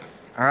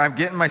All right, I'm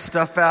getting my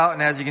stuff out,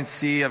 and as you can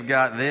see, I've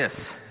got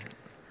this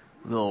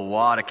little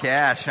wad of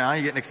cash, huh?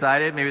 You getting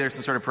excited? Maybe there's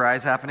some sort of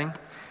prize happening?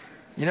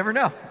 You never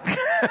know.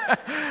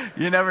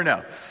 You never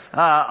know.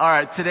 All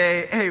right,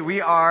 today,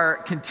 we are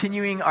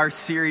continuing our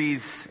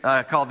series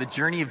called The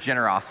Journey of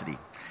Generosity.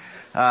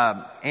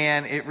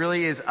 And it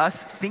really is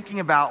us thinking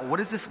about what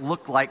does this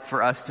look like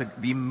for us to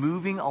be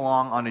moving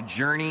along on a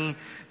journey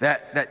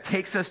that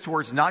takes us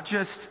towards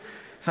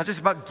it's not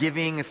just about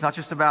giving, it's not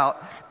just about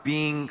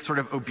being sort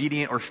of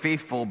obedient or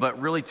faithful,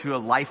 but really to a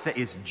life that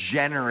is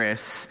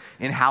generous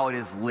in how it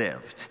is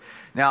lived.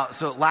 Now,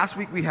 so last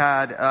week we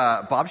had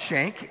Bob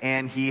Shank,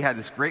 and he had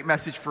this great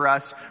message for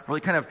us, really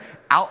kind of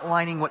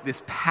outlining what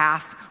this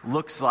path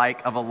looks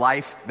like of a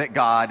life that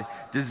God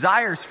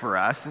desires for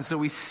us. And so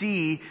we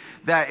see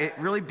that it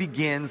really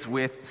begins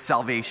with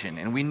salvation,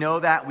 and we know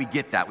that, we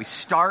get that. We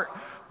start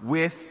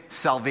with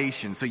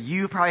salvation. So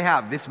you probably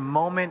have this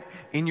moment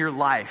in your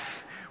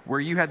life where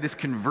you had this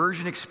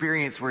conversion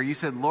experience where you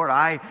said, Lord,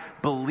 I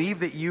believe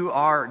that you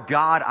are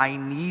God. I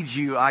need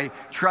you. I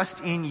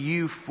trust in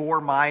you for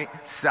my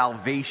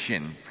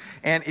salvation.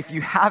 And if you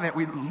haven't,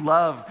 we'd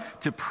love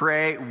to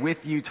pray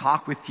with you,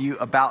 talk with you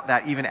about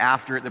that even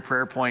after the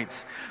prayer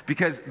points,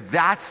 because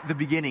that's the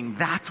beginning.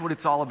 That's what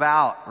it's all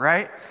about,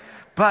 right?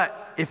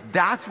 But if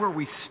that's where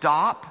we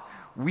stop,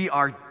 we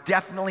are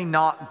definitely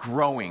not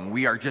growing.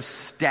 We are just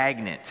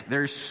stagnant.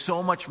 There's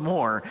so much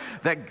more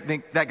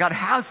that God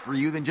has for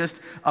you than just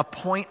a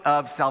point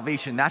of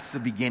salvation. That's the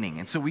beginning.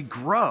 And so we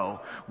grow.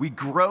 We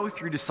grow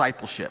through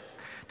discipleship.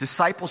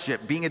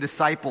 Discipleship, being a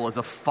disciple, is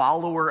a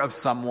follower of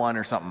someone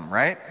or something,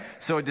 right?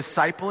 So a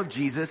disciple of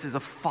Jesus is a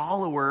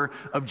follower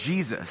of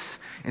Jesus.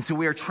 And so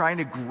we are trying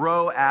to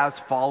grow as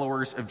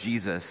followers of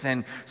Jesus.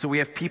 And so we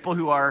have people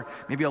who are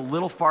maybe a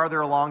little farther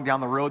along down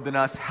the road than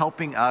us,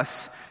 helping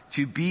us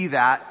to be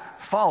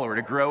that follower,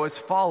 to grow as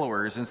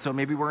followers. And so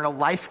maybe we're in a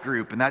life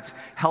group, and that's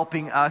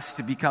helping us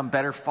to become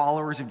better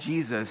followers of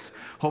Jesus.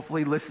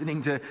 Hopefully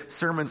listening to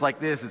sermons like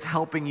this is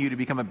helping you to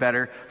become a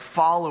better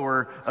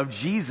follower of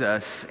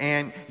Jesus,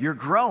 and you're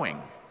growing.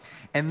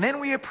 And then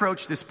we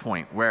approach this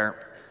point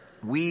where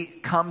we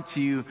come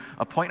to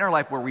a point in our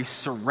life where we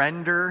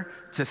surrender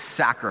to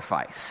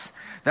sacrifice.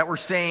 That we're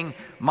saying,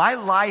 my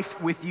life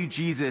with you,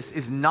 Jesus,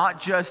 is not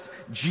just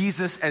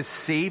Jesus as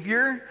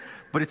Savior,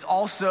 but it's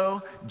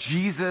also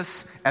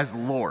Jesus as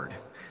Lord.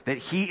 That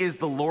He is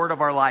the Lord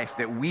of our life,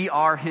 that we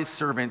are His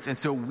servants, and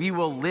so we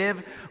will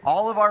live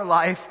all of our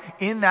life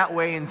in that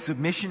way in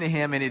submission to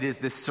Him, and it is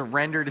this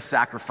surrender to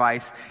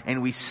sacrifice,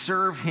 and we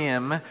serve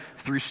Him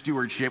through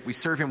stewardship. We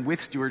serve Him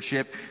with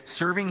stewardship,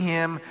 serving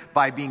Him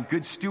by being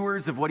good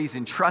stewards of what He's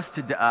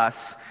entrusted to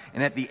us,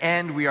 and at the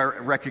end we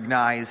are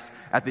recognized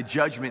at the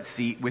judgment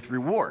seat with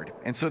reward.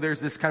 And so there's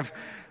this kind of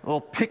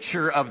little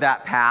picture of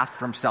that path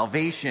from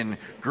salvation,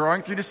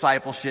 growing through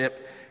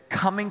discipleship,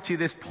 coming to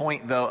this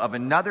point, though, of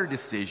another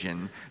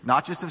decision,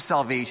 not just of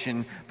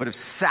salvation, but of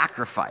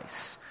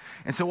sacrifice.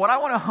 And so what I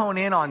want to hone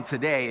in on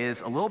today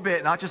is a little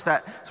bit, not just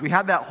that, so we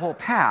have that whole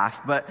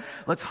path, but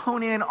let's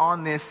hone in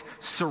on this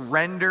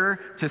surrender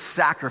to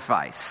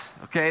sacrifice,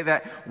 okay?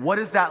 That, what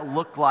does that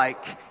look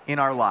like in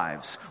our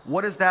lives?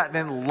 What does that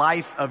then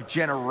life of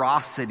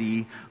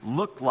generosity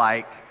look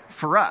like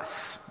for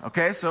us?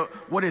 Okay, so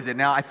what is it?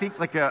 Now, I think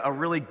like a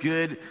really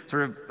good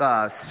sort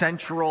of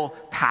central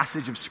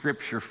passage of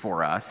scripture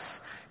for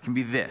us can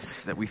be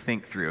this that we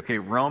think through. Okay,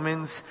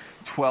 Romans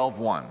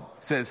 12:1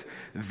 says,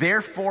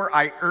 "Therefore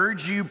I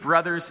urge you,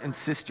 brothers and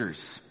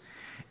sisters,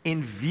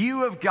 in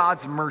view of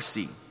God's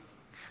mercy."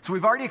 So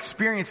we've already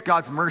experienced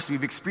God's mercy.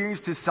 We've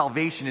experienced His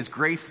salvation, His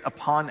grace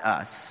upon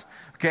us.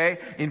 Okay,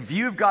 in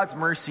view of God's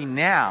mercy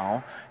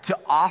now, to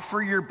offer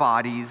your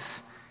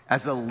bodies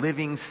as a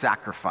living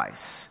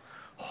sacrifice,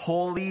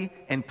 holy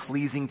and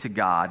pleasing to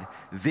God.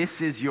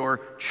 This is your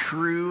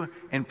true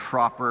and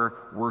proper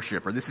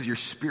worship, or this is your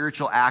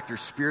spiritual act or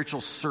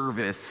spiritual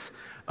service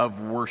of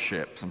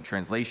worship, some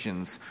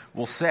translations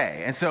will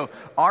say. And so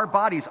our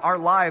bodies, our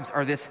lives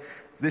are this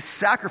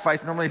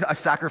sacrifice. Normally a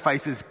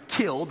sacrifice is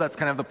killed. That's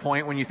kind of the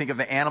point when you think of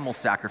the animal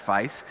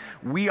sacrifice.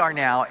 We are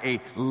now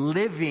a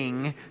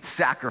living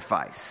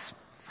sacrifice.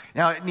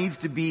 Now, it needs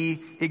to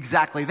be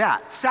exactly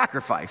that,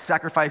 sacrifice.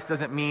 Sacrifice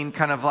doesn't mean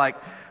kind of like,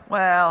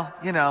 well,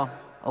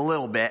 a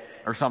little bit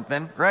or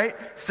something, right?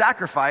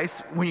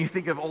 Sacrifice, when you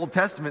think of Old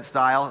Testament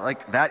style,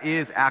 like that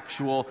is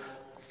actual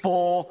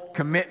full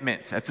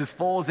commitment. That's as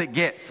full as it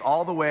gets,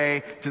 all the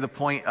way to the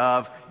point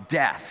of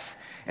death.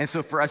 And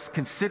so for us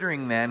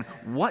considering then,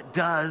 what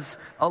does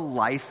a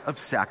life of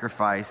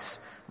sacrifice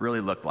really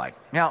look like?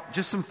 Now,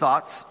 just some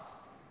thoughts.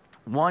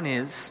 One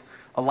is,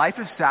 a life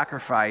of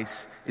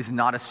sacrifice is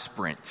not a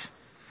sprint.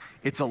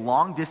 It's a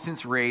long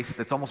distance race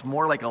that's almost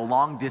more like a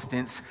long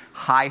distance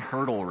high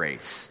hurdle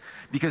race,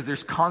 because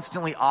there's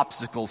constantly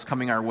obstacles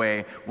coming our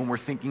way when we're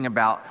thinking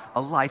about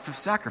a life of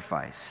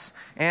sacrifice.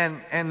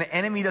 And the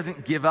enemy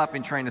doesn't give up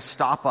in trying to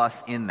stop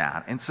us in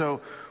that. And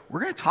so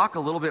we're going to talk a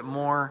little bit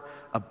more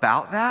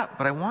about that,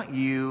 but I want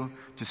you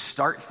to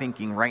start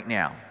thinking right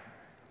now,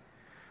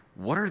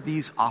 what are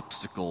these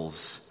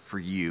obstacles for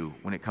you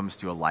when it comes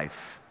to a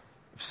life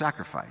of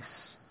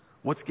sacrifice?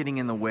 What's getting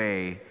in the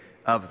way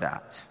of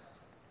that?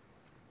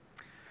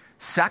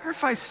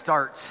 Sacrifice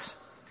starts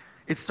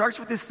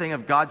with this thing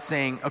of God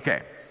saying,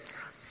 okay,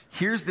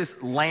 here's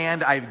this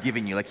land I've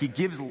given you. Like he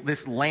gives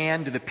this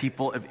land to the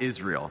people of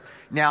Israel.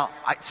 Now,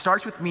 it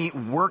starts with me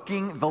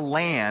working the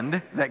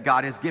land that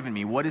God has given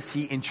me. What has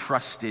he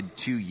entrusted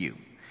to you?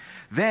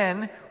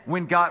 Then,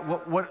 when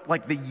God,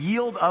 like the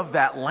yield of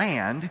that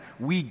land,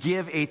 we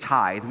give a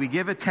tithe. We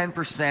give a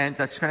 10%.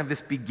 That's kind of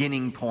this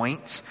beginning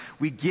point.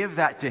 We give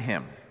that to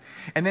him.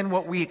 And then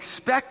what we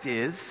expect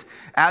is,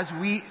 as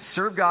we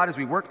serve God, as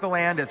we work the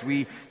land, as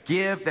we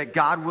give, that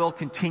God will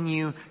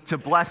continue to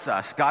bless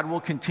us. God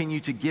will continue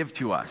to give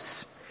to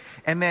us.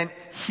 And then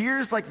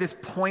here's like this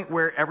point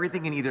where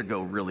everything can either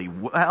go really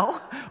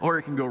well or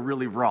it can go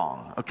really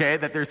wrong, okay?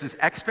 That there's this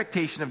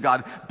expectation of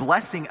God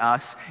blessing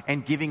us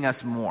and giving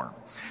us more.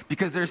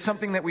 Because there's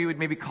something that we would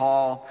maybe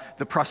call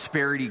the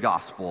prosperity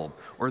gospel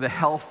or the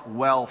health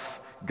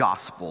wealth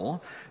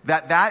gospel,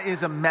 that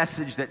is a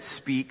message that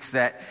speaks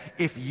that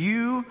if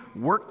you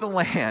work the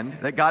land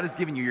that God has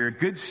given you, you're a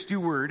good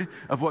steward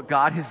of what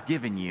God has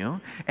given you,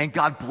 and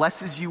God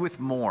blesses you with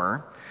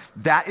more,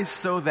 that is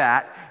so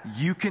that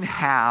you can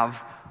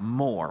have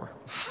more.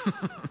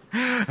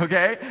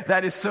 Okay?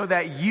 That is so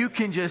that you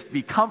can just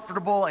be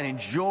comfortable and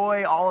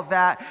enjoy all of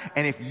that.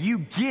 And if you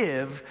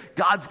give,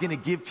 God's going to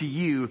give to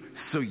you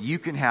so you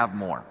can have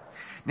more.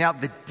 Now,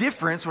 the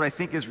difference, what I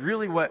think is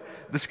really what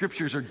the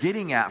scriptures are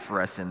getting at for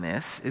us in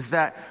this, is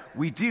that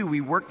we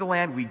work the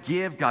land, we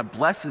give, God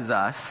blesses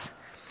us,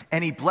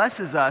 and he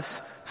blesses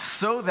us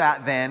so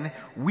that then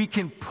we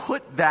can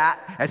put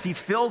that, as he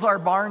fills our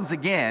barns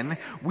again,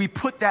 we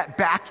put that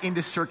back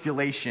into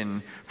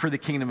circulation for the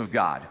kingdom of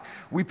God.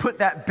 We put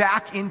that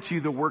back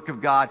into the work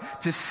of God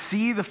to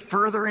see the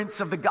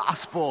furtherance of the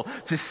gospel,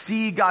 to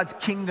see God's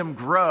kingdom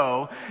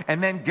grow,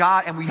 and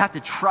we have to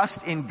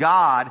trust in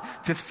God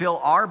to fill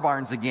our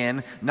barns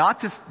again, not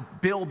to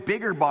build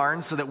bigger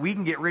barns so that we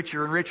can get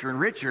richer and richer and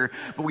richer,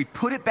 but we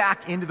put it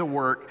back into the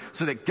work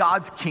so that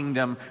God's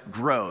kingdom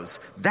grows.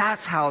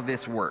 That's how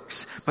this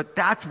works. But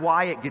that's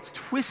why it gets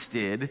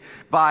twisted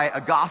by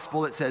a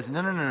gospel that says,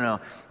 no.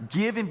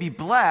 Give and be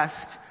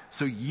blessed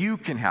so you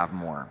can have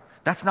more.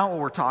 That's not what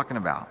we're talking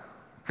about,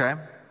 okay?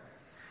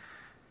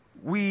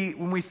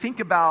 When we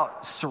think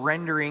about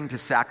surrendering to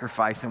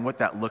sacrifice and what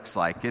that looks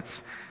like,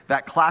 it's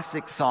that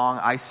classic song,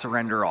 I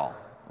Surrender All,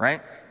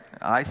 right?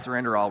 I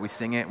surrender all. We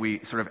sing it.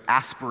 We sort of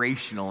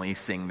aspirationally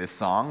sing this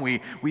song.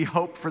 We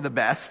hope for the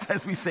best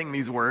as we sing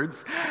these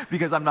words,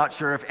 because I'm not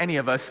sure if any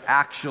of us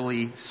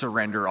actually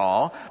surrender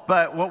all.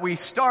 But what we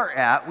start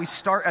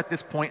at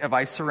this point of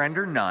I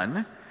surrender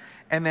none.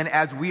 And then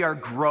as we are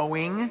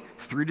growing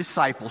through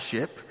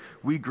discipleship,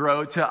 we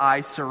grow to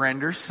I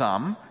surrender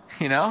some,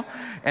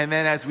 And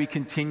then as we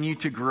continue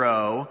to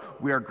grow,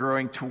 we are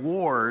growing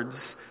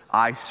towards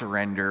I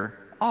surrender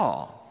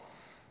all.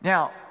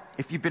 Now,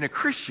 if you've been a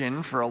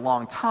Christian for a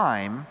long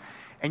time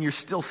and you're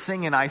still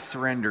singing I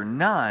surrender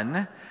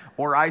none,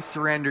 or I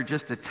surrender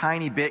just a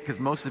tiny bit because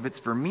most of it's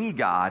for me,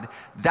 God,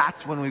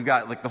 that's when we've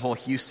got like the whole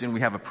Houston,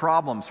 we have a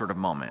problem sort of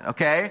moment,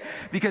 okay?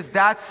 Because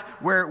that's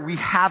where we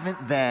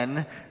haven't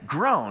then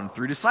grown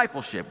through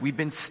discipleship. We've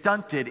been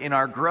stunted in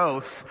our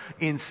growth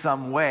in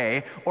some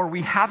way, or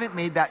we haven't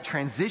made that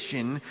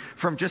transition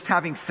from just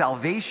having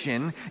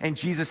salvation and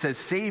Jesus as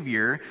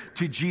Savior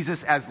to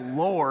Jesus as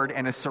Lord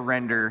and a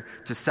surrender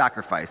to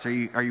sacrifice. Are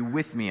you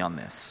with me on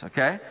this,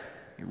 okay?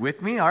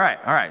 With me? All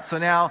right. So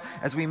now,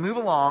 as we move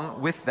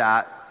along with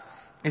that,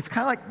 it's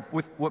kind of like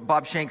with what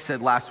Bob Shank said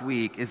last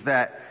week, is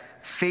that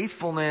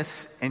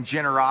faithfulness and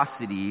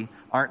generosity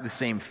aren't the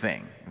same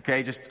thing.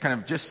 Okay,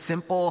 just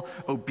simple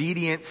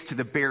obedience to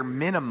the bare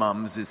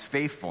minimums is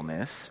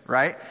faithfulness,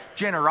 right?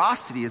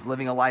 Generosity is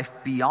living a life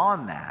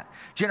beyond that.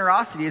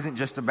 Generosity isn't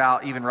just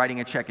about even writing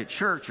a check at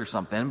church or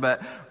something,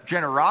 but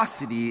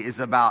generosity is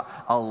about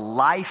a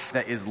life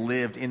that is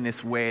lived in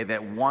this way,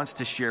 that wants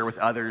to share with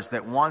others,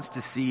 that wants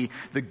to see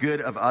the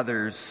good of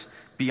others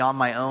beyond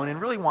my own,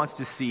 and really wants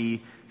to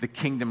see the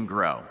kingdom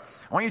grow.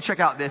 I want you to check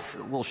out this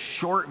little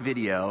short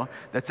video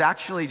that's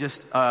actually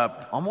just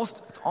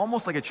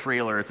almost like a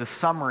trailer. It's a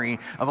summary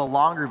of a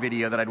longer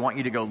video that I'd want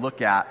you to go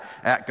look at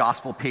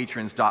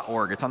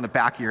gospelpatrons.org. It's on the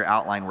back of your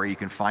outline where you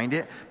can find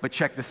it, but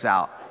check this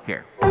out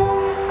here.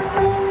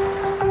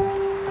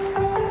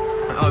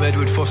 I'm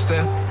Edward Foster.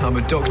 I'm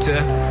a doctor.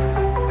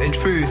 In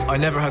truth, I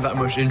never had that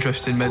much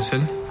interest in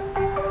medicine.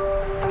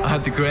 I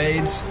had the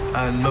grades,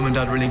 and Mum and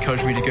Dad really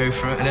encouraged me to go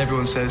for it, and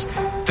everyone says,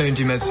 don't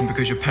do medicine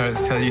because your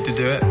parents tell you to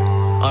do it.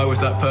 I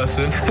was that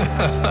person.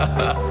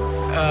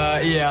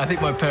 I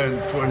think my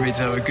parents wanted me to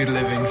have a good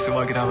living so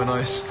I could have a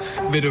nice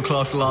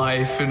middle-class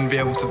life and be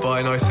able to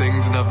buy nice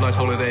things and have nice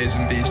holidays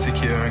and be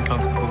secure and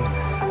comfortable.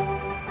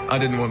 I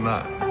didn't want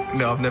that.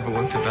 No, I've never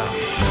wanted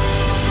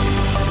that.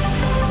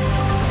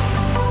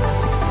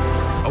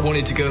 I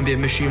wanted to go and be a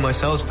missionary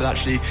myself, but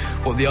actually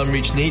what the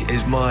Unreached need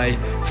is my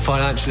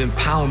financial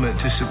empowerment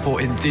to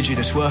support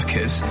Indigenous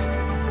workers.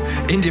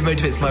 India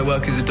motivates my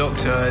work as a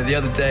doctor. The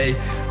other day,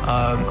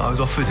 I was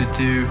offered to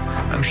do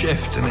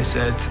shift, and they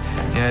said,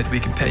 yeah, we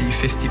can pay you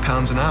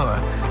 £50 an hour.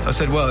 So I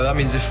said, well, that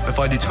means if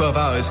I do 12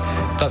 hours,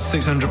 that's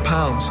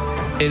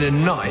 £600. In a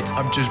night,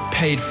 I've just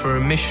paid for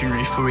a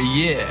missionary for a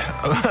year.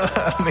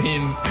 I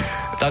mean,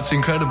 that's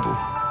incredible.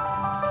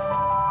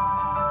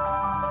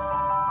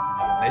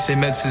 They say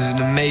medicine is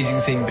an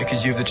amazing thing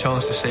because you have the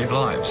chance to save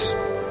lives.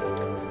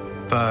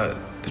 But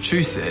the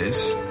truth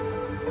is,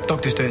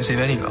 doctors don't save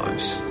any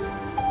lives.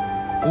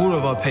 All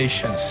of our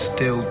patients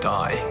still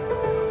die.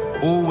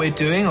 All we're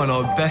doing on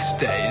our best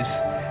days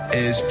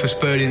is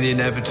postponing the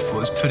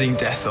inevitable, is putting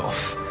death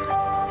off.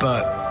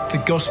 But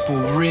the gospel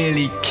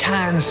really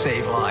can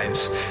save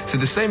lives. So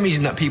the same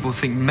reason that people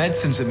think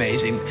medicine's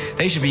amazing,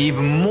 they should be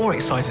even more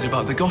excited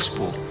about the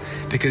gospel,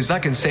 because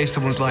that can save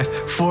someone's life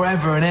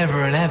forever and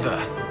ever and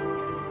ever.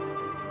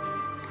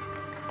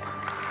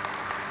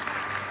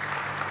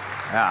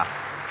 Yeah.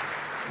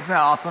 Isn't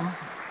that awesome?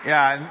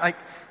 Yeah, and like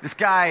this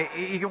guy,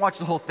 you can watch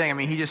the whole thing. I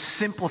mean, he just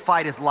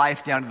simplified his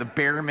life down to the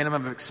bare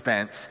minimum of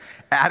expense,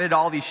 added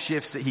all these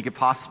shifts that he could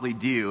possibly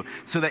do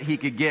so that he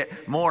could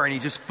get more, and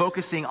he's just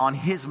focusing on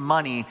his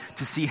money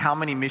to see how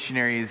many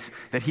missionaries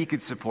that he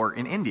could support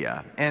in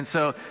India. And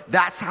so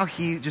that's how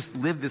he just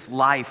lived this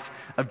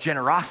life of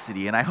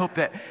generosity. And I hope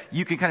that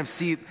you can kind of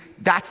see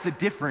that's the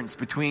difference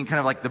between kind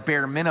of like the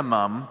bare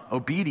minimum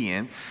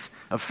obedience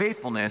of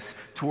faithfulness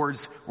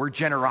towards where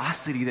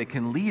generosity that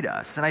can lead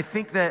us. And I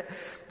think that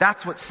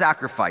that's what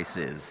sacrifice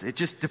is. It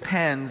just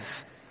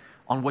depends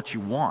on what you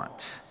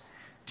want.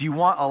 Do you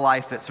want a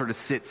life that sort of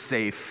sits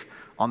safe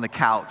on the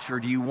couch, or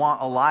do you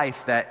want a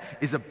life that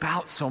is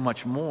about so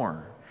much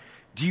more?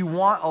 Do you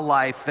want a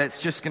life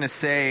that's just going to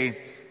say,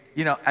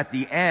 at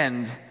the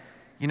end,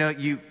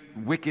 you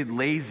wicked,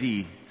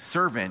 lazy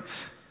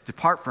servant,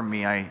 depart from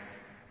me, I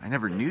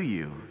never knew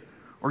you?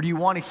 Or do you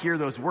want to hear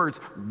those words,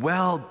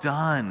 well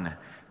done,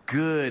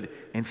 good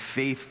and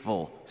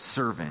faithful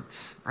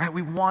servants, right?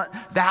 We want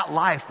that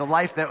life, the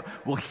life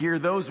that will hear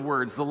those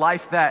words, the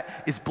life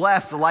that is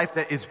blessed, the life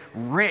that is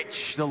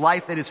rich, the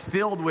life that is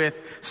filled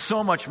with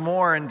so much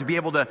more, and to be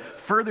able to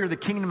further the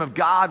kingdom of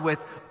God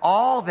with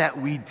all that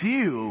we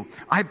do.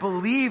 I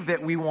believe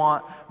that we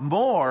want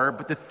more,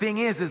 but the thing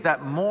is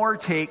that more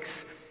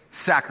takes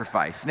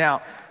sacrifice.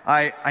 Now,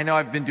 I know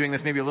I've been doing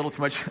this maybe a little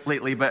too much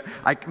lately, but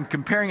I'm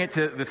comparing it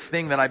to this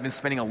thing that I've been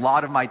spending a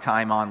lot of my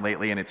time on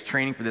lately, and it's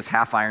training for this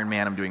half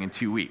Ironman I'm doing in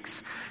 2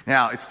 weeks.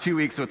 Now, it's 2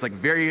 weeks, so it's like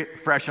very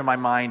fresh on my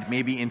mind,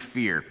 maybe in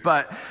fear.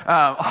 But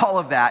all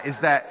of that is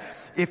that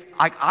if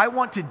I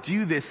want to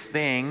do this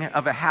thing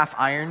of a half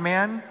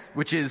Ironman,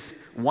 which is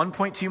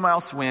 1.2 mile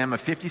swim, a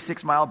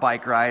 56 mile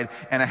bike ride,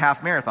 and a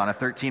half marathon, a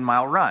 13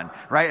 mile run,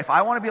 right? If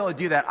I want to be able to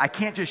do that, I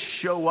can't just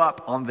show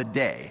up on the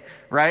day,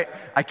 right?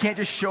 I can't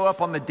just show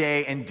up on the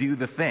day and do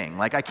the thing.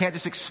 Like, I can't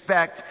just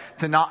expect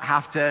to not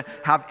have to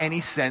have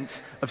any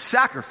sense of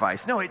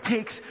sacrifice. No, it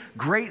takes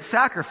great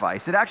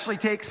sacrifice. It actually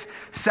takes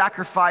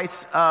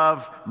sacrifice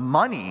of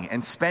money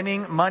and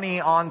spending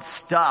money on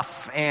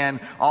stuff and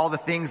all the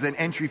things and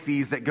entry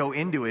fees that go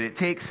into it. It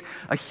takes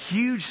a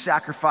huge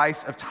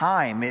sacrifice of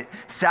time. It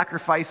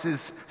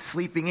sacrifices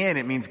sleeping in.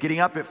 It means getting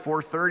up at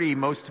 4:30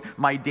 most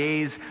my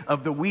days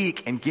of the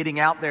week and getting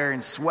out there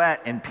in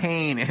sweat and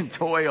pain and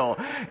toil.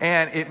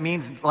 And it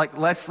means like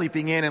less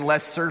sleeping in and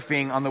less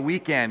surfing on the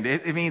weekend.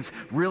 It means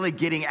really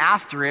getting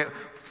after it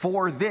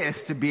for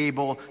this to be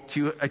able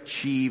to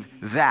achieve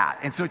that.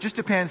 And so it just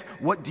depends,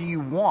 what do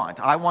you want?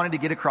 I wanted to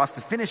get across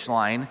the finish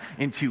line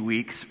in 2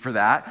 weeks for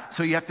that.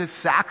 So you have to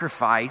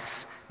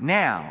sacrifice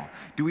now.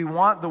 Do we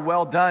want the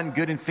well done,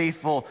 good and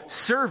faithful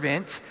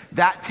servant?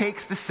 That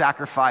takes the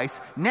sacrifice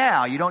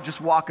now. You don't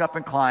just walk up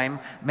and climb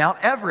Mount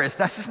Everest.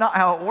 That's just not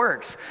how it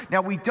works.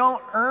 Now, we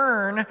don't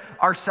earn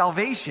our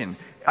salvation.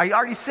 I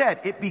already said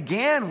it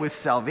began with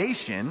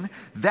salvation.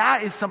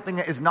 That is something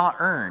that is not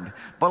earned.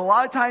 But a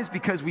lot of times,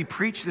 because we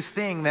preach this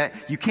thing that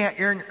you can't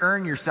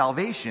earn your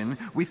salvation,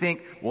 we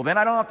think, well, then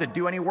I don't have to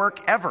do any work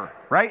ever,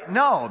 right?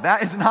 No,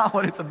 that is not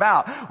what it's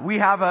about. We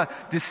have a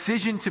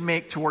decision to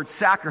make towards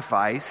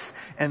sacrifice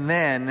and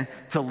then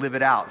to live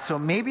it out. So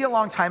maybe a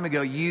long time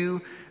ago,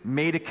 you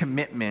made a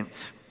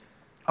commitment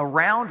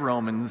around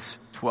Romans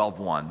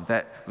 12:1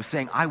 that was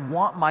saying, I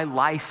want my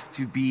life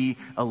to be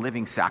a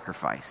living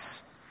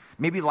sacrifice.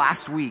 Maybe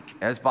last week,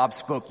 as Bob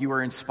spoke, you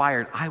were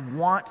inspired. I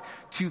want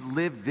to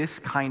live this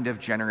kind of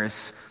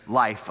generous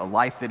life, a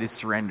life that is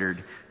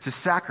surrendered to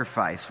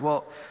sacrifice.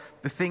 Well,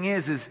 the thing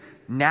is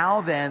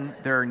now then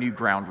there are new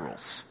ground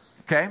rules,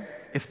 okay?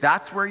 If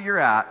that's where you're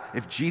at,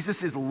 if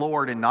Jesus is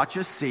Lord and not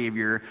just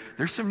Savior,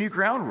 there's some new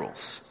ground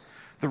rules.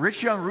 The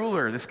rich young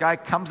ruler, this guy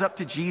comes up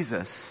to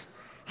Jesus.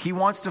 He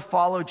wants to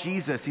follow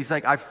Jesus. He's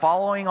like, I'm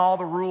following all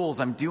the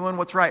rules. I'm doing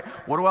what's right.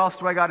 What else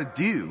do I got to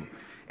do?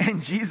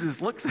 And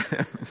Jesus looks at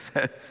him and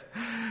says,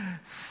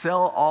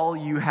 sell all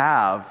you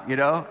have,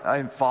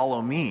 and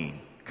follow me.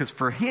 Because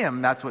for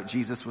him, that's what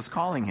Jesus was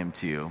calling him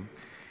to.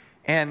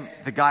 And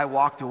the guy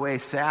walked away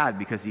sad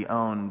because he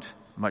owned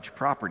much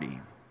property,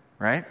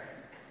 right?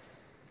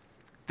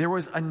 There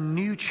was a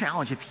new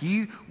challenge. If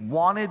he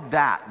wanted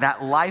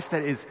that life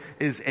that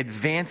is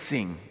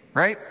advancing,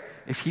 right?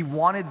 If he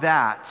wanted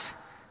that,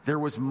 there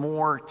was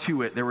more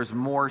to it. There was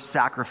more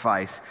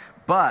sacrifice.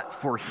 But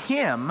for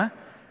him,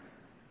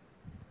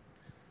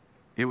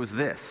 it was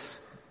this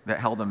that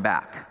held him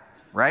back,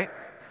 right?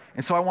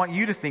 And so I want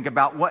you to think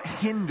about what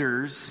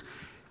hinders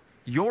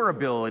your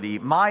ability,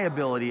 my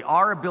ability,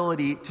 our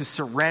ability to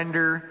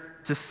surrender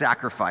to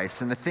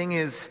sacrifice. And the thing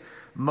is,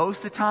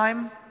 most of the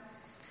time,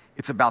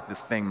 it's about this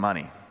thing,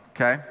 money,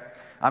 okay?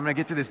 I'm going to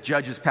get to this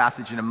Judges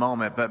passage in a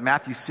moment, but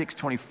Matthew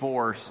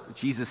 6:24,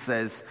 Jesus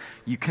says,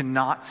 you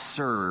cannot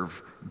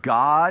serve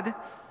God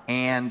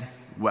and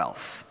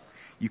wealth.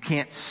 You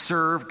can't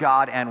serve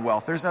God and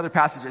wealth. There's another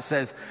passage that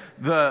says,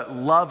 the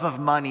love of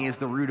money is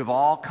the root of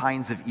all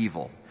kinds of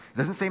evil. It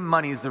doesn't say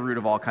money is the root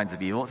of all kinds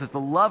of evil. It says the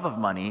love of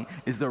money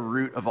is the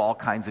root of all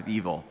kinds of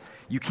evil.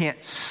 You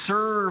can't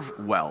serve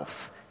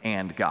wealth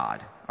and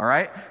God. All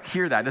right?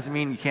 Hear that. It doesn't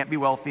mean you can't be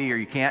wealthy or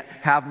you can't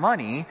have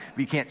money, but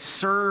you can't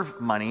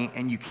serve money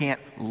and you can't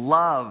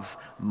love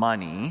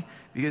money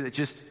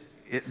because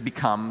it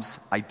becomes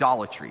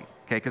idolatry.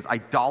 Okay? Because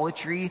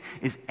idolatry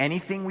is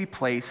anything we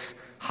place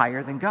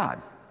higher than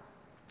God.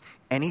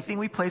 Anything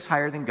we place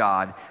higher than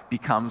God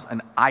becomes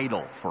an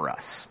idol for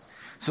us.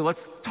 So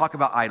let's talk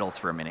about idols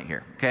for a minute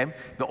here, okay?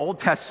 The Old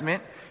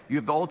Testament, you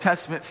have the Old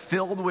Testament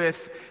filled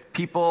with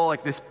people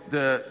like this.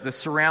 The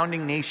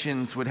surrounding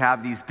nations would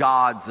have these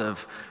gods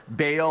of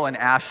Baal and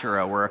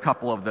Asherah were a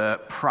couple of the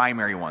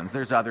primary ones.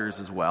 There's others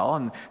as well.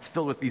 And it's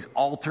filled with these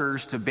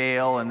altars to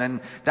Baal. And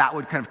then that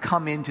would kind of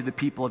come into the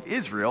people of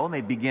Israel. And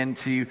they begin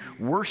to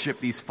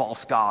worship these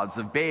false gods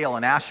of Baal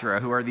and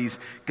Asherah, who are these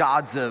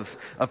gods of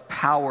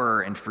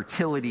power and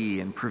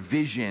fertility and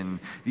provision.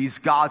 These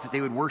gods that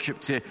they would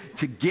worship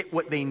to get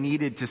what they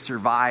needed to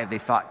survive, they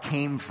thought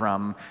came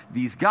from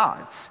these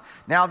gods.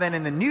 Now then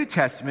in the New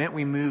Testament,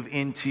 we move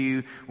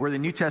into where the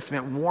New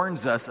Testament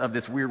warns us of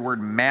this weird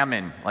word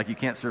mammon, like you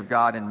can't serve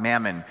God and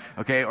mammon,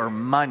 okay, or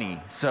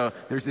money. So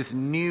there's this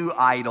new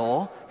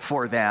idol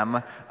for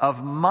them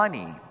of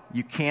money.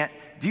 You can't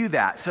do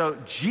that. So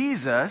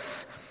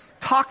Jesus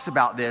talks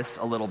about this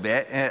a little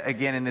bit,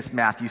 again in this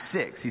Matthew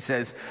 6. He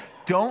says,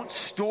 don't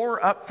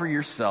store up for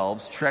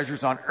yourselves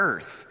treasures on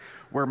earth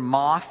where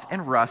moth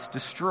and rust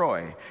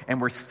destroy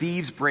and where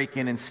thieves break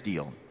in and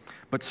steal.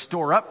 But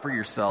store up for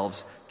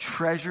yourselves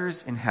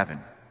treasures in heaven,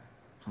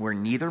 where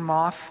neither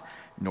moth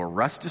nor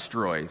rust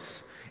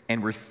destroys,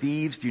 and where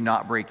thieves do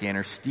not break in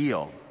or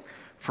steal.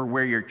 For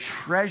where your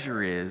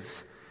treasure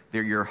is,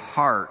 there your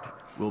heart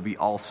will be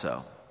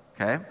also.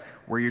 Okay?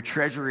 Where your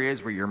treasure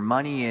is, where your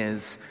money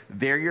is,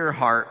 there your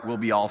heart will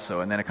be also.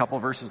 And then a couple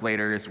verses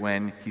later is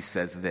when he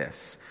says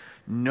this.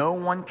 No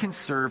one can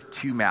serve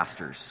two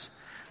masters.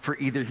 For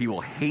either he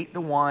will hate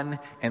the one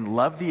and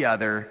love the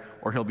other,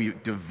 or he'll be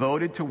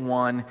devoted to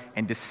one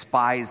and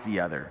despise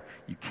the other.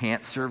 You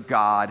can't serve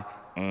God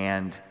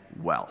and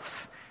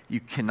wealth. You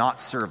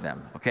cannot serve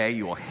them, okay?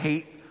 You will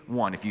hate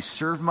one. If you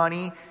serve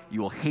money,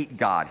 you will hate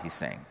God, he's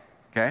saying,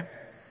 okay?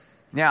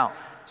 Now,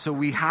 so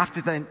we have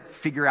to then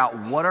figure out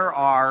what are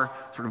our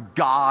sort of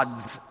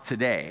gods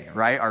today,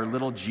 right? Our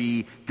little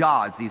g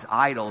gods, these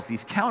idols,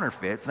 these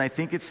counterfeits. And I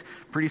think it's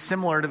pretty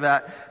similar to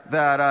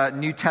that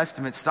New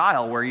Testament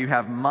style where you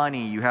have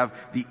money, you have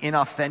the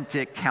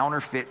inauthentic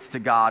counterfeits to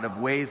God of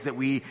ways that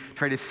we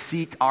try to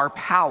seek our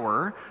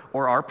power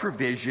or our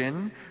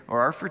provision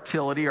or our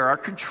fertility or our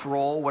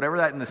control, whatever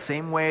that, in the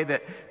same way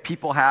that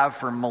people have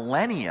for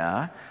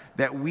millennia,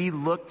 that we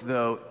look,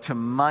 though, to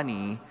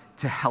money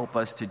to help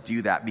us to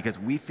do that, because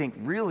we think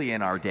really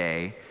in our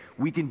day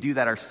we can do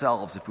that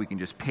ourselves if we can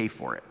just pay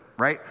for it,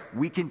 right?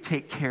 We can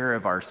take care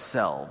of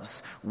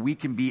ourselves. We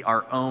can be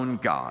our own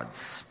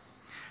gods.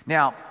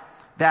 Now,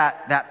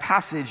 that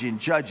passage in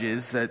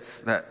Judges,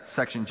 that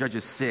section,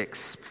 Judges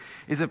 6,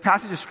 is a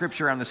passage of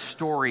scripture on the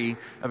story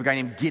of a guy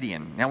named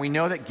Gideon. Now we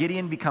know that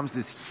Gideon becomes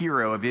this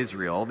hero of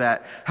Israel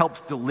that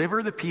helps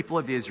deliver the people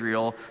of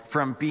Israel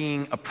from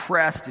being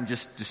oppressed and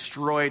just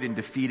destroyed and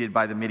defeated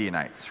by the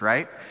Midianites,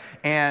 right?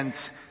 And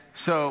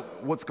so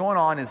what's going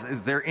on is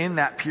they're in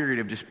that period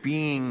of just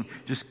being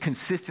just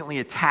consistently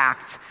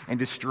attacked and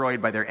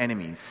destroyed by their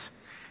enemies.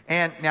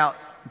 And now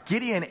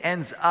Gideon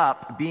ends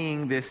up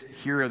being this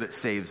hero that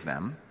saves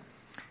them.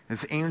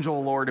 This angel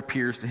of the Lord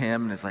appears to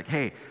him and is like,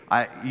 hey,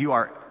 you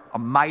are a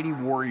mighty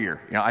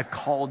warrior. You know, I've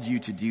called you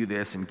to do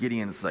this. And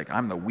Gideon's like,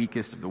 I'm the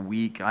weakest of the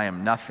weak. I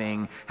am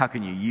nothing. How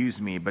can you use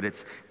me? But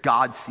it's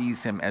God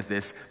sees him as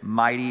this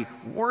mighty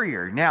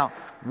warrior. Now,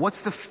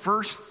 what's the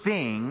first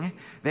thing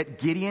that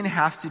Gideon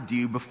has to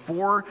do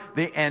before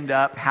they end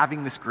up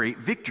having this great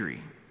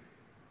victory?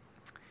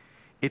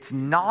 It's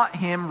not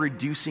him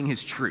reducing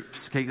his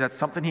troops. Okay, that's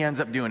something he ends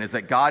up doing, is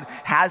that God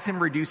has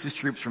him reduce his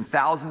troops from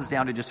thousands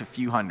down to just a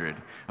few hundred.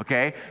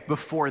 Okay,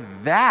 before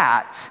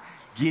that,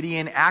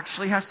 Gideon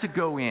actually has to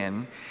go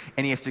in,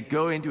 and he has to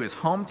go into his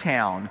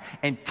hometown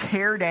and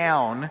tear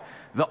down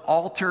the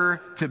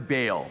altar to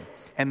Baal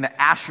and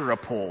the Asherah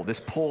pole, this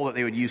pole that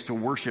they would use to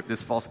worship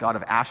this false god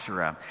of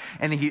Asherah.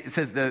 And it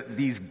says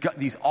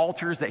these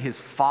altars that his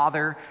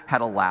father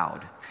had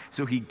allowed.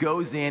 So he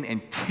goes in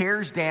and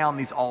tears down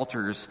these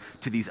altars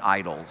to these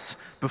idols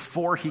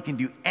before he can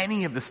do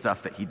any of the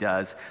stuff that he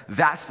does.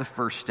 That's the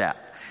first step.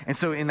 And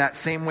so in that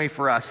same way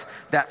for us,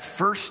 that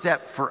first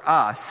step for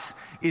us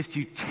is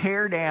to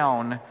tear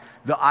down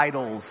the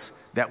idols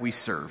that we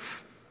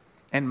serve.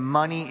 And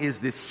money is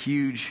this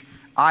huge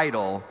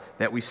idol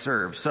that we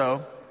serve.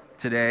 So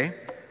today,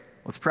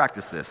 let's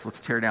practice this.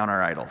 Let's tear down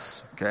our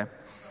idols, okay?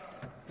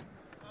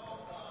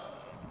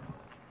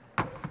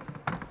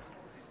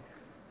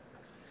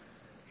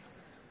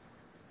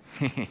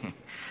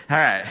 All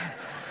right.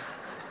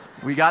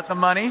 We got the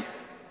money.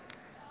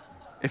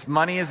 If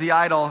money is the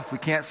idol, if we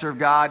can't serve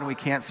God and we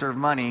can't serve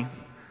money,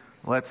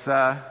 let's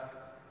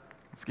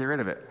get rid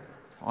of it.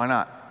 Why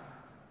not?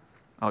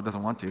 Oh, it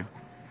doesn't want to.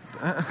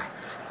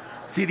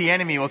 See, the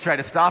enemy will try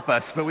to stop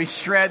us, but we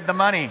shred the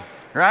money,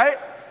 right?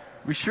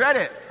 We shred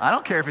it. I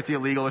don't care if it's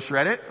illegal to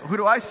shred it. Who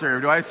do I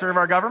serve? Do I serve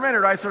our government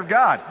or do I serve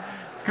God?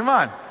 Come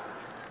on.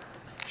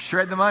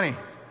 Shred the money.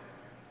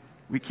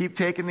 We keep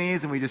taking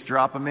these and we just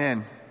drop them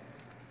in.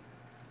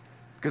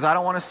 Because I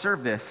don't want to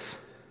serve this.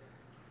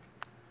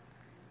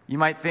 You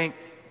might think,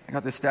 I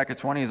got this stack of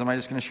 20s, am I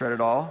just going to shred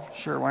it all?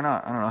 Sure, why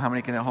not? I don't know, how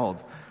many can it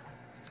hold?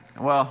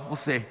 Well, we'll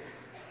see.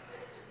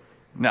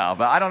 No,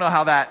 but I don't know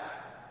how that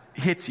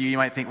hits you. You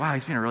might think, wow,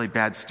 he's been a really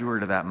bad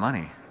steward of that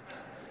money.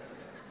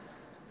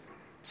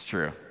 It's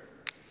true.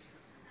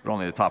 But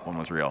only the top one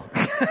was real.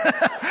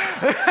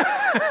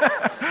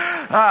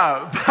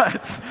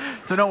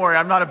 So don't worry,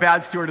 I'm not a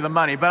bad steward of the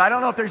money. But I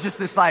don't know if there's just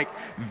this like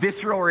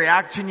visceral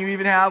reaction you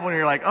even have when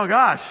you're like, oh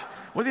gosh,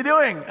 what's he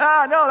doing?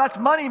 No, that's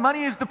money.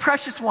 Money is the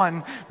precious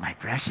one. My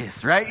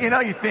precious, right? You know,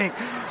 you think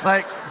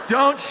like,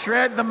 don't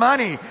shred the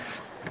money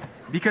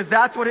because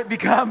that's what it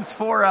becomes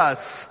for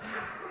us.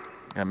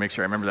 Gotta make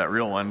sure I remember that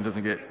real one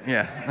doesn't get,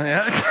 yeah.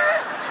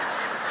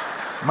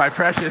 My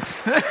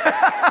precious.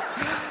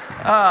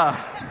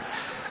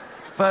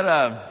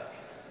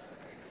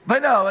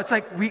 But no, it's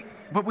like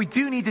we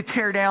do need to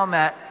tear down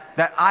that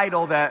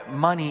idol that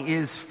money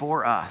is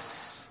for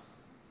us.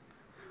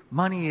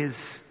 Money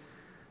is,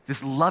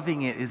 this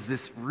loving it is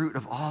this root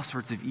of all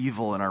sorts of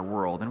evil in our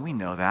world, and we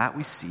know that,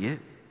 we see it.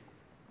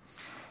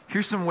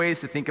 Here's some ways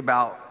to think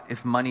about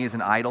if money is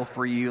an idol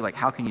for you, like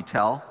how can you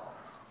tell?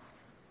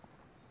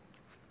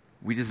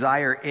 We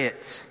desire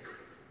it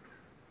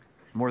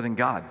more than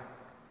God.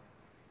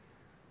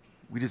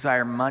 We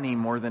desire money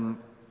more than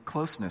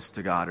closeness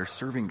to God or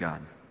serving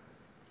God.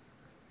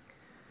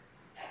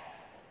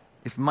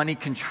 If money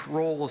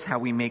controls how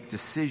we make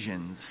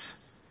decisions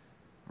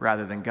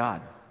rather than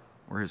God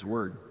or His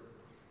Word.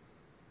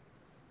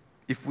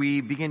 If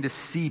we begin to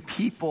see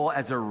people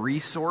as a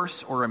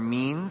resource or a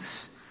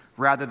means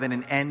rather than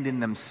an end in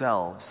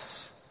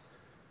themselves,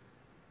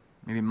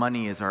 maybe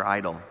money is our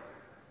idol.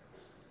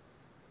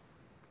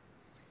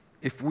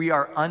 If we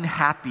are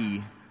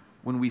unhappy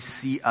when we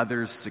see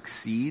others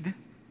succeed,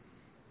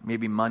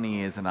 maybe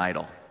money is an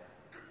idol.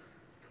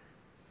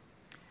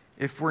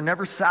 If we're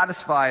never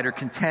satisfied or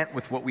content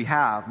with what we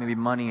have, maybe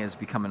money has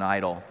become an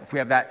idol. If we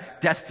have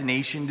that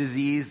destination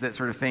disease that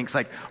sort of thinks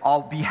like,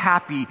 I'll be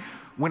happy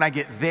when I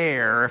get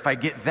there, or if I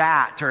get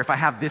that, or if I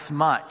have this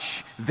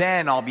much,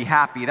 then I'll be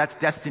happy. That's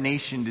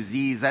destination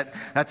disease.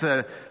 That's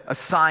a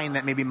sign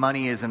that maybe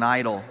money is an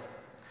idol.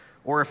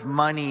 Or if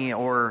money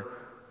or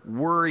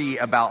worry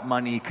about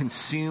money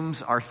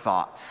consumes our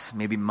thoughts,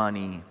 maybe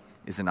money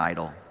is an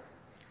idol.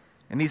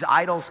 And these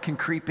idols can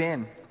creep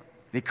in.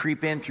 They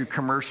creep in through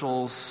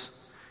commercials.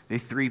 They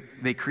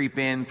creep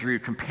in through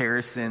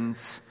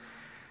comparisons.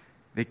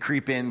 They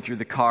creep in through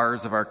the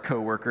cars of our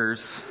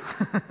coworkers.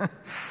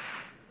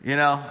 You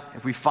know,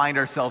 if we find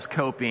ourselves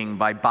coping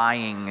by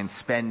buying and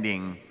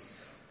spending,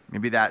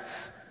 maybe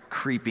that's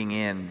creeping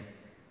in.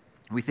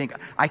 We think,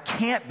 I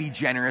can't be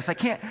generous. I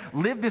can't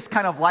live this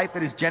kind of life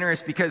that is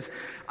generous because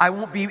I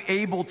won't be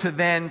able to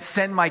then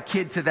send my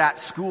kid to that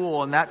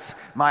school and that's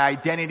my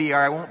identity, or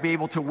I won't be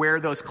able to wear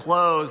those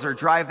clothes or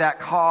drive that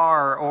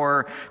car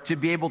or to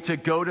be able to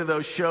go to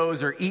those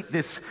shows or eat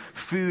this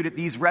food at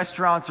these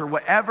restaurants or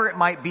whatever it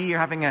might be, or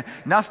having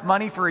enough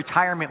money for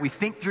retirement. We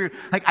think through,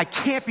 like, I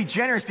can't be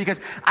generous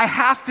because I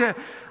have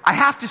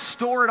to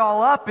store it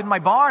all up in my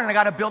barn, and I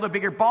got to build a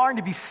bigger barn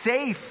to be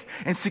safe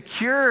and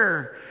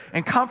secure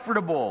and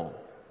comfortable.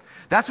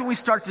 That's when we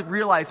start to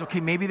realize,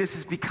 okay, maybe this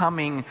is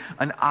becoming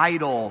an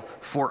idol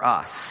for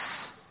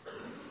us.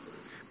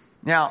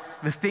 Now,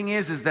 the thing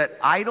is that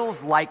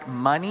idols like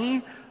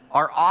money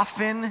are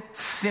often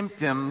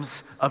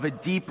symptoms of a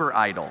deeper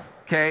idol,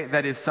 okay?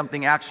 That is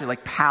something actually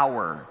like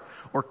power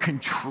or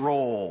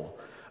control,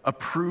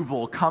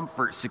 approval,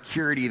 comfort,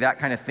 security, that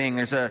kind of thing.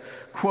 There's a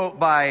quote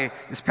by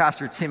this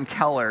pastor, Tim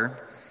Keller,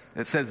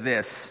 that says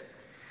this: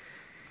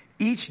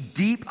 each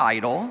deep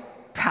idol,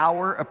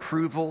 power,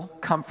 approval,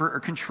 comfort,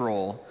 or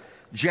control,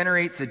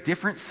 generates a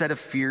different set of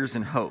fears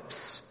and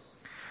hopes.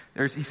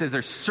 He says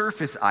there's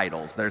surface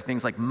idols. There are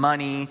things like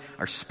money,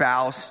 our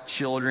spouse,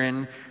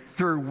 children,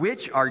 through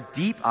which our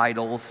deep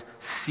idols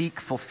seek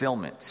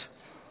fulfillment.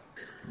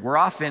 We're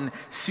often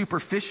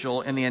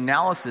superficial in the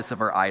analysis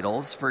of our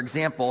idols. For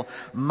example,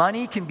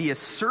 money can be a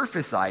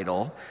surface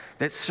idol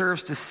that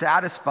serves to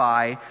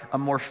satisfy a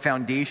more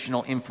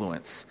foundational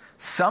influence.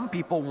 Some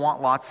people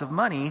want lots of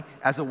money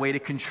as a way to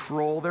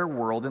control their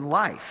world and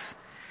life.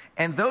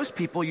 And those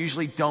people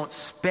usually don't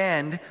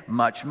spend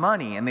much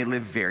money, and they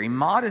live very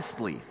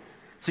modestly.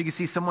 So you can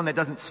see someone that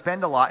doesn't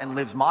spend a lot and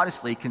lives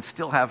modestly can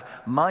still have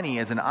money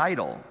as an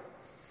idol.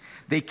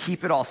 They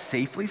keep it all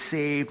safely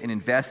saved and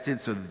invested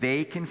so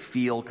they can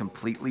feel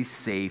completely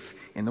safe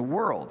in the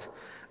world.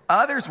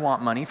 Others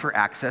want money for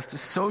access to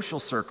social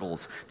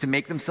circles, to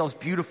make themselves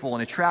beautiful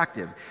and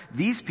attractive.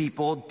 These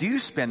people do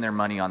spend their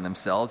money on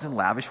themselves in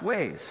lavish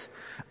ways.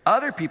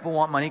 Other people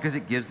want money because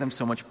it gives them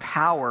so much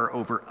power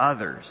over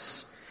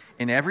others.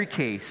 In every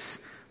case,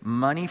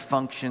 money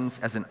functions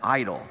as an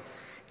idol.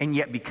 And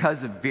yet,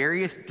 because of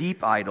various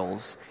deep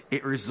idols,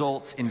 it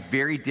results in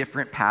very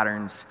different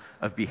patterns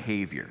of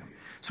behavior.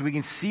 So we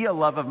can see a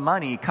love of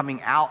money coming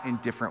out in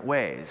different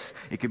ways.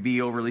 It could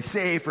be overly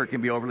safe or it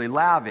can be overly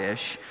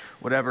lavish,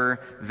 whatever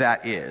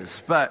that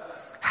is.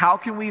 But how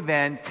can we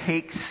then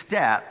take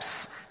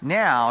steps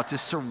now to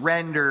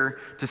surrender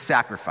to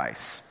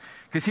sacrifice?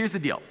 Because here's the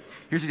deal.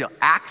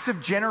 Acts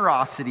of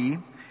generosity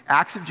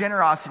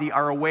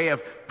are a way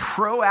of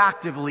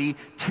proactively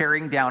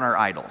tearing down our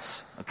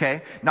idols,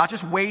 okay? Not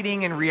just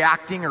waiting and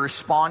reacting or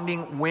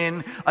responding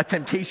when a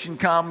temptation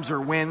comes or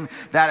when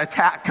that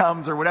attack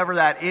comes or whatever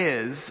that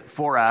is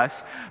for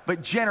us,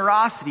 but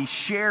generosity,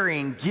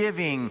 sharing,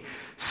 giving,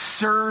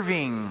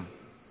 serving,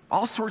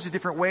 all sorts of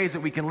different ways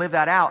that we can live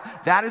that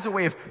out. That is a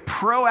way of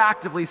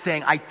proactively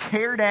saying, I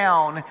tear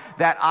down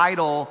that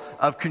idol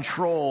of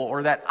control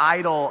or that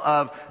idol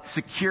of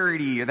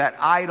security or that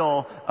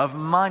idol of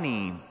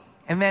money.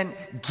 And then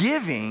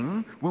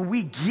giving, when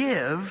we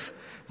give,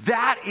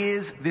 that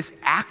is this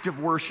act of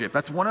worship.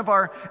 That's one of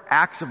our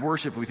acts of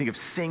worship. If we think of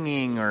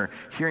singing or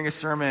hearing a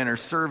sermon or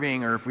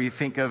serving, or if we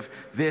think of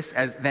this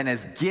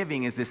as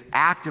giving is this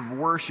act of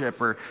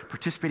worship or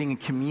participating in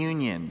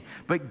communion.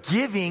 But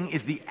giving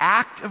is the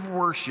act of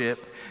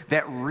worship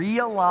that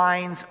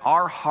realigns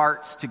our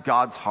hearts to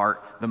God's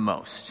heart the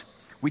most.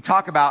 We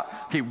talk about,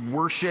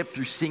 worship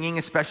through singing,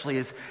 especially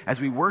as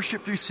we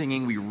worship through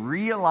singing, we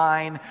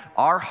realign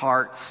our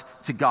hearts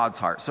to God's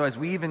heart. So as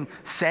we even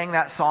sang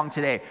that song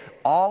today,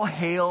 all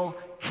hail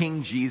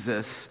King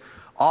Jesus,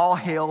 all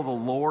hail the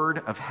Lord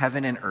of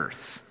heaven and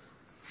earth.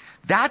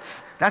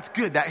 That's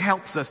good. That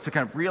helps us to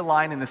kind of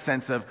realign in the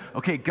sense of,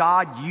 okay,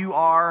 God, you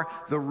are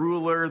the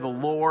ruler, the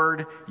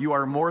Lord. You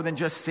are more than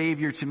just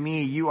Savior to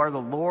me. You are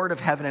the Lord of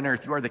heaven and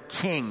earth. You are the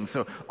King.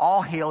 So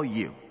all hail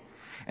you.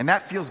 And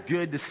that feels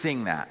good to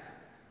sing that.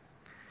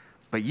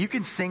 But you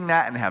can sing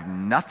that and have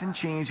nothing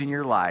change in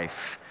your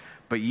life.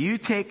 But you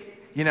take,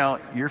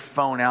 your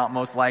phone out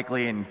most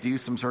likely and do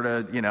some sort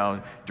of,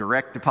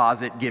 direct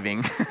deposit giving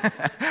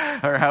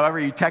or however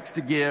you text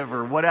to give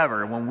or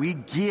whatever. When we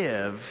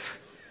give,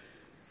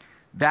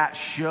 that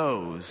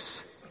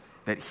shows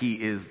that He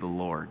is the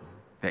Lord,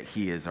 that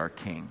He is our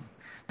King.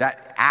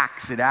 That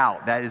acts it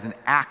out. That is an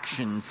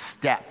action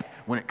step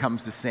when it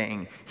comes to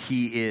saying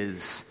He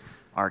is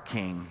our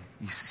King.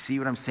 You see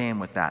what I'm saying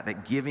with that?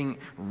 That giving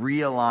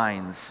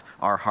realigns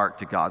our heart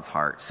to God's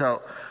heart. So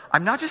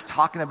I'm not just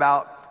talking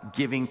about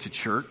giving to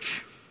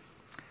church,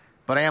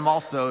 but I am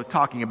also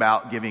talking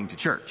about giving to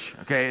church.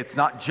 Okay? It's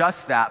not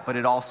just that, but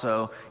it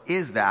also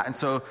is that. And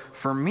so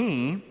for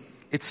me,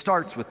 it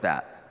starts with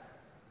that.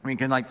 We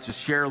can just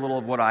share a little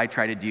of what I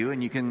try to do,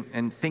 and you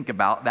can think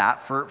about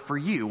that for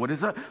you. What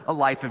is a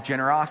life of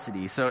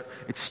generosity? So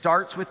it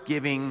starts with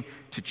giving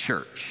to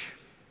church.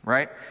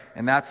 Right?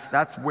 And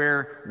that's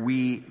where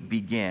we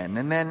begin.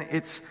 And then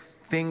it's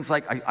things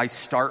like I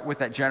start with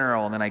that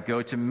general, and then I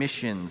go to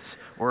missions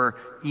or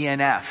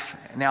ENF.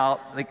 Now,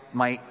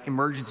 my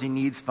emergency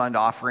needs fund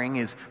offering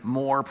is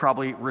more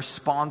probably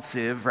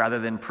responsive rather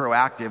than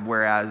proactive,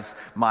 whereas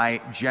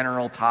my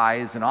general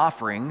tithes and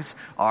offerings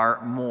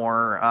are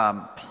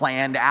more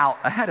planned out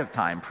ahead of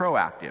time,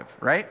 proactive,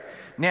 right?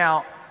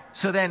 Now,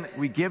 so then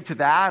we give to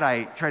that.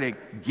 I try to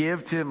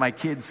give to my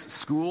kids'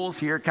 schools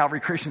here, Calvary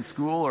Christian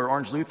School or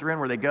Orange Lutheran,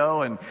 where they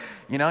go and,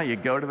 you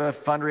go to the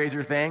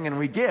fundraiser thing and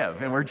we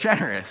give and we're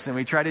generous and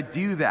we try to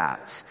do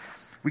that.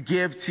 We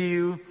give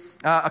to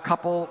a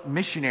couple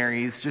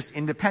missionaries just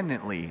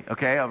independently,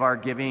 of our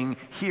giving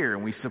here.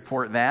 And we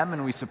support them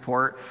and we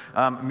support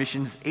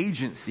missions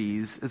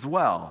agencies as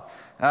well.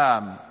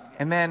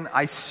 And then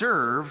I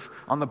serve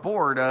on the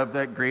board of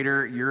the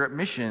Greater Europe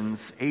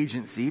Missions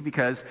Agency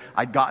because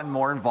I'd gotten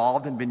more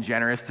involved and been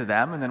generous to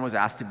them and then was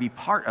asked to be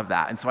part of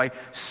that. And so I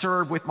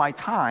serve with my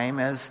time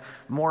as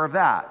more of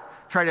that.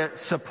 Try to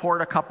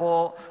support a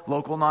couple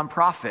local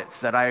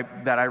nonprofits that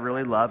I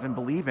really love and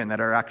believe in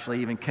that are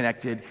actually even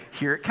connected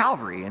here at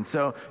Calvary. And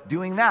so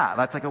doing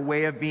that's like a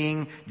way of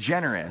being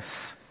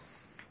generous.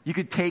 You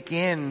could take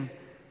in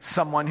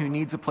someone who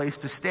needs a place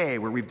to stay,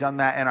 where we've done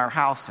that in our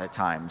house at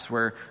times,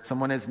 where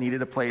someone has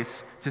needed a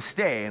place to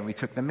stay and we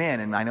took them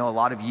in. And I know a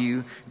lot of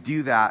you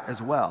do that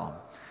as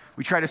well.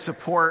 We try to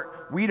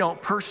support, we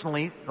don't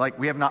personally, like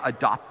we have not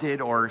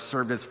adopted or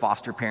served as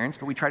foster parents,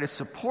 but we try to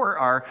support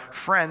our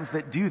friends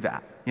that do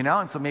that, you know?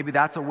 And so maybe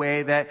that's a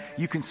way that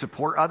you can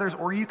support others,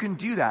 or you can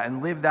do that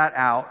and live that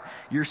out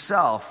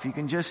yourself. You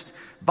can just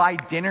buy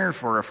dinner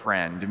for a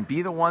friend and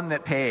be the one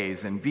that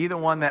pays and be the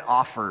one that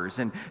offers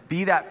and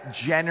be that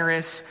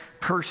generous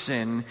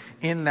person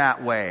in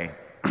that way.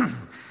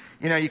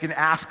 You know, you can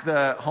ask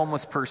the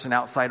homeless person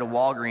outside of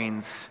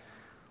Walgreens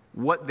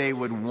what they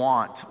would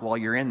want while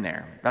you're in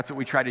there. That's what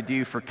we try to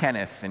do for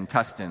Kenneth in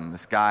Tustin,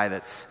 this guy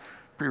that's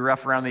pretty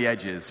rough around the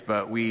edges,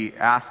 but we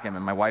ask him,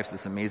 and my wife's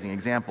this amazing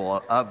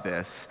example of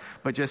this,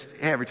 but just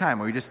every time,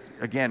 we just,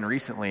 again,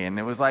 recently, and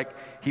it was like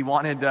he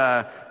wanted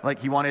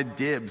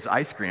Dibs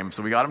ice cream,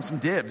 so we got him some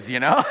Dibs, you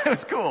know? It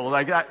was cool.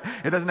 Like that,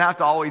 it doesn't have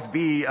to always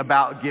be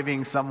about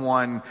giving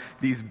someone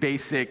these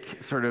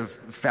basic sort of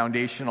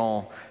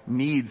foundational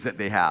needs that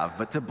they have,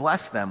 but to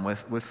bless them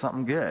with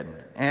something good.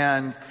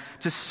 And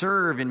to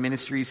serve in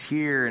ministries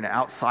here and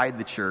outside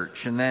the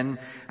church. And then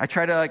I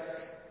try to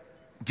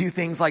do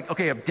things like,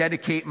 okay,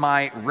 dedicate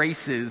my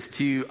races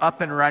to Up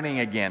and Running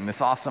Again,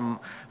 this awesome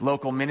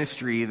local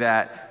ministry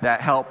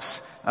that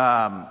helps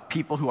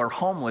people who are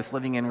homeless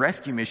living in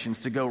rescue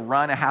missions to go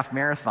run a half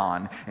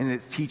marathon. And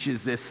it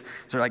teaches this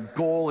sort of like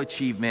goal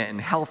achievement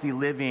and healthy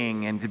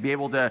living and to be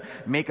able to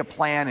make a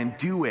plan and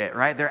do it,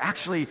 right? They're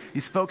actually,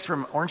 these folks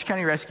from Orange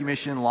County Rescue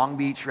Mission, Long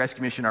Beach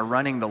Rescue Mission are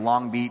running the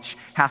Long Beach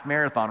half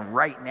marathon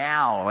right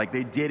now. Like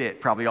they did it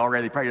probably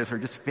already. They probably are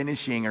just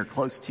finishing or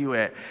close to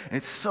it. And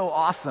it's so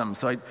awesome.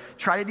 So I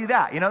try to do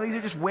that. You know, these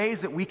are just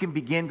ways that we can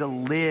begin to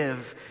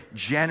live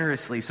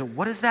generously. So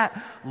what does that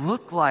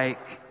look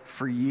like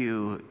for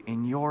you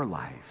in your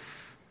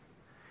life?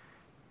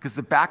 Because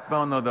the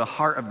backbone, though, the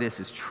heart of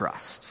this is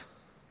trust.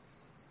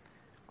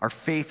 Our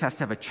faith has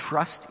to have a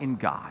trust in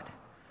God.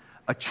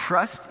 A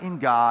trust in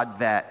God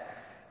that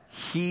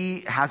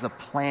He has a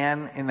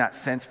plan in that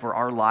sense for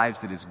our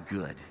lives that is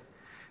good.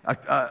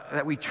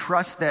 That we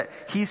trust that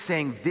He's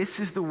saying, this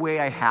is the way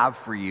I have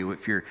for you.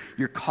 If you're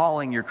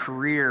calling, your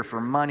career,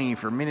 for money,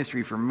 for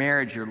ministry, for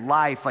marriage, your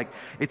life, like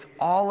it's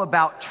all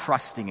about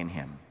trusting in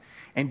Him.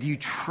 And do you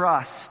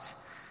trust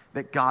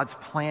that God's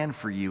plan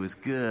for you is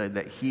good,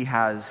 that He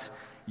has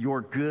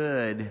your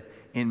good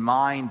in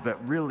mind,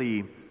 but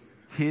really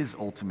His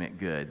ultimate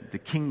good, the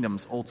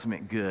kingdom's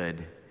ultimate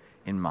good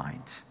in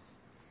mind?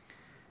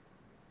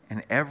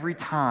 And every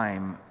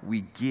time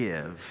we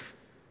give,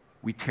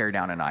 we tear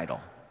down an idol.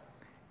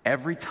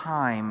 Every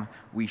time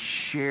we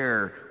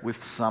share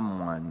with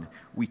someone,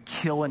 we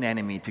kill an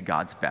enemy to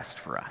God's best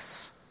for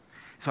us.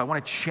 So I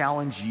want to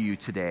challenge you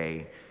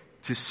today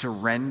to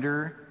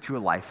surrender to a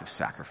life of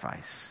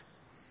sacrifice.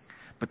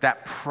 But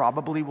that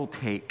probably will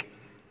take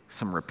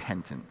some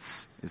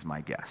repentance, is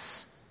my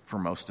guess, for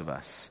most of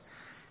us.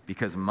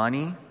 Because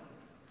money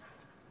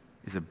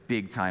is a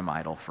big-time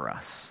idol for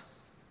us.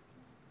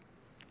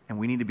 And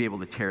we need to be able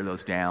to tear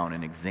those down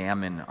and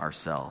examine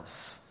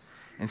ourselves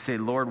and say,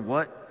 Lord,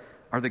 what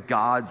are the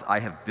gods I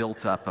have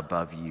built up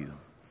above you?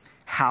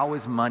 How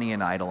is money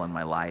an idol in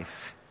my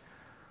life?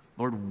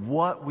 Lord,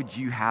 what would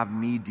you have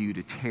me do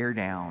to tear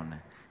down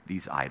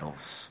these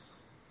idols?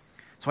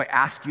 So I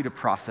ask you to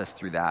process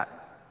through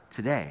that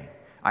today.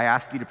 I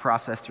ask you to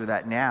process through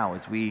that now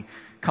as we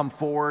come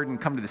forward and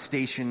come to the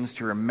stations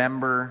to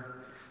remember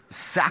the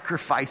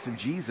sacrifice of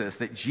Jesus,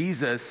 that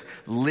Jesus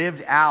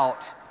lived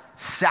out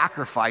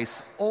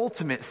sacrifice,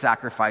 ultimate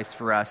sacrifice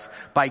for us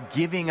by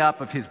giving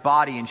up of his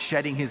body and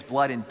shedding his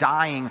blood and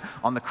dying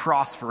on the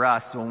cross for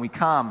us. So when we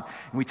come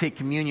and we take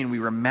communion, we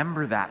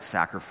remember that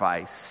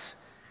sacrifice.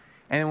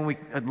 And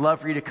I'd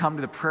love for you to come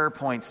to the prayer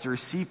points to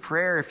receive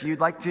prayer. If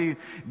you'd like to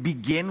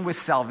begin with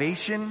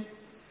salvation,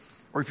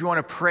 or if you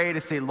want to pray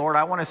to say, Lord,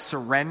 I want to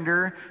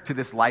surrender to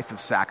this life of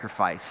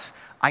sacrifice.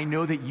 I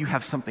know that you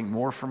have something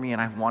more for me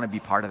and I want to be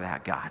part of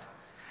that, God.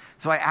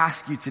 So I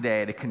ask you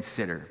today to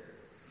consider,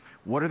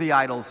 what are the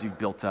idols you've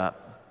built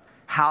up?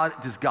 How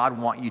does God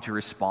want you to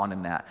respond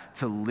in that?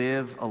 To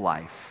live a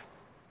life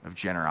of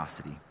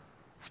generosity.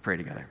 Let's pray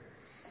together.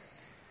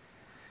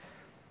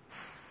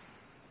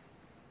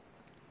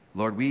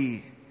 Lord,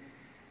 we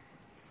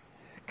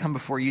come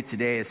before you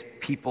today as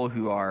people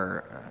who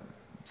are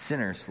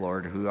sinners,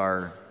 Lord, who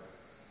are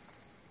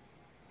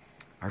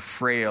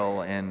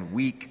frail and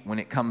weak when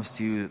it comes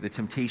to the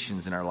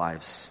temptations in our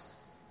lives.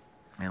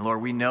 And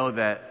Lord, we know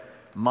that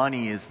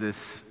money is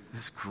this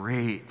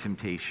great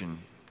temptation.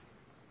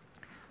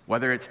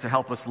 Whether it's to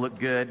help us look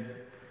good,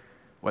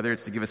 whether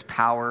it's to give us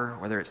power,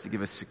 whether it's to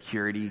give us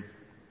security.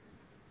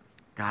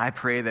 God, I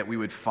pray that we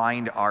would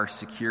find our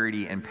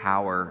security and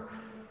power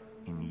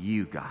in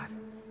you, God.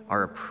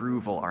 Our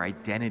approval, our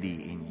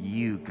identity in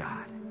you,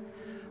 God.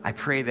 I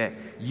pray that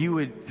you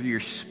would, through your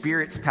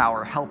Spirit's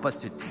power, help us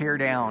to tear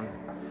down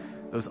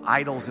those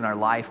idols in our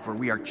life where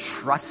we are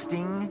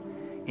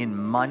trusting in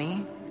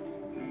money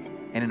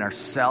and in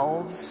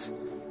ourselves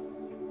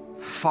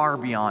far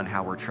beyond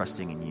how we're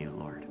trusting in you,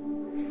 Lord.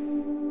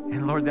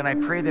 And Lord, then I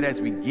pray that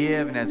as we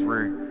give and as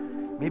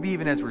maybe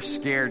even as we're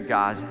scared,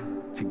 God,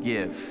 to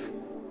give,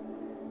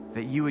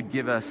 that you would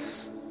give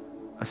us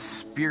a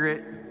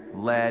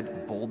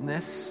Spirit-led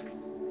boldness.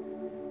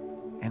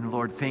 And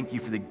Lord, thank you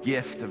for the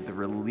gift of the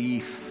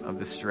relief of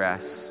the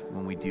stress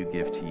when we do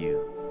give to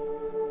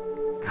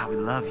you. God, we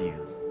love you.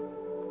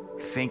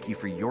 Thank you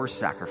for your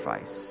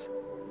sacrifice.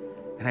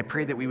 And I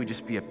pray that we would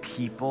just be a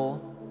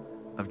people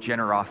of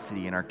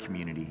generosity in our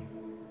community,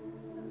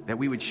 that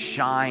we would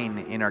shine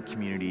in our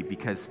community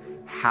because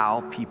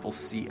how people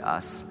see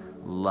us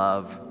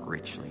love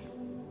richly.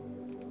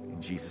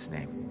 In Jesus'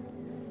 name,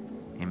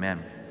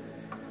 amen.